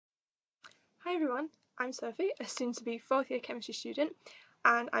Hi everyone, I'm Sophie, a soon-to-be fourth-year chemistry student,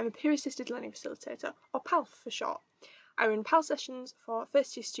 and I'm a peer-assisted learning facilitator, or PAL for short. I run PAL sessions for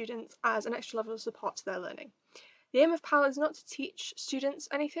first-year students as an extra level of support to their learning. The aim of PAL is not to teach students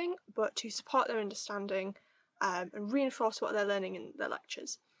anything, but to support their understanding and reinforce what they're learning in their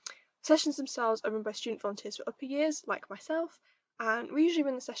lectures. Sessions themselves are run by student volunteers for upper years, like myself, and we usually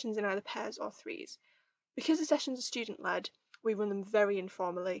run the sessions in either pairs or threes. Because the sessions are student-led, we run them very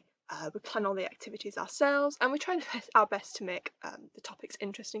informally. We plan all the activities ourselves, and we try our best to make the topics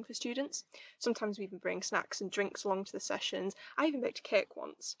interesting for students. Sometimes we even bring snacks and drinks along to the sessions. I even baked a cake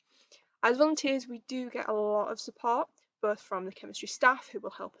once. As volunteers, we do get a lot of support, both from the chemistry staff who will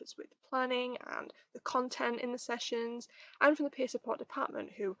help us with the planning and the content in the sessions, and from the peer support department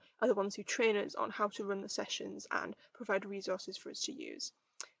who are the ones who train us on how to run the sessions and provide resources for us to use.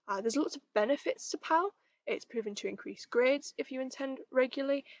 There's lots of benefits to PAL. It's proven to increase grades if you attend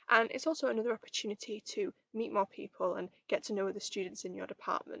regularly, and it's also another opportunity to meet more people and get to know other students in your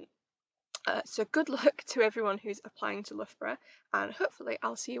department. So good luck to everyone who's applying to Loughborough, and hopefully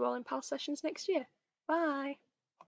I'll see you all in PAL sessions next year. Bye!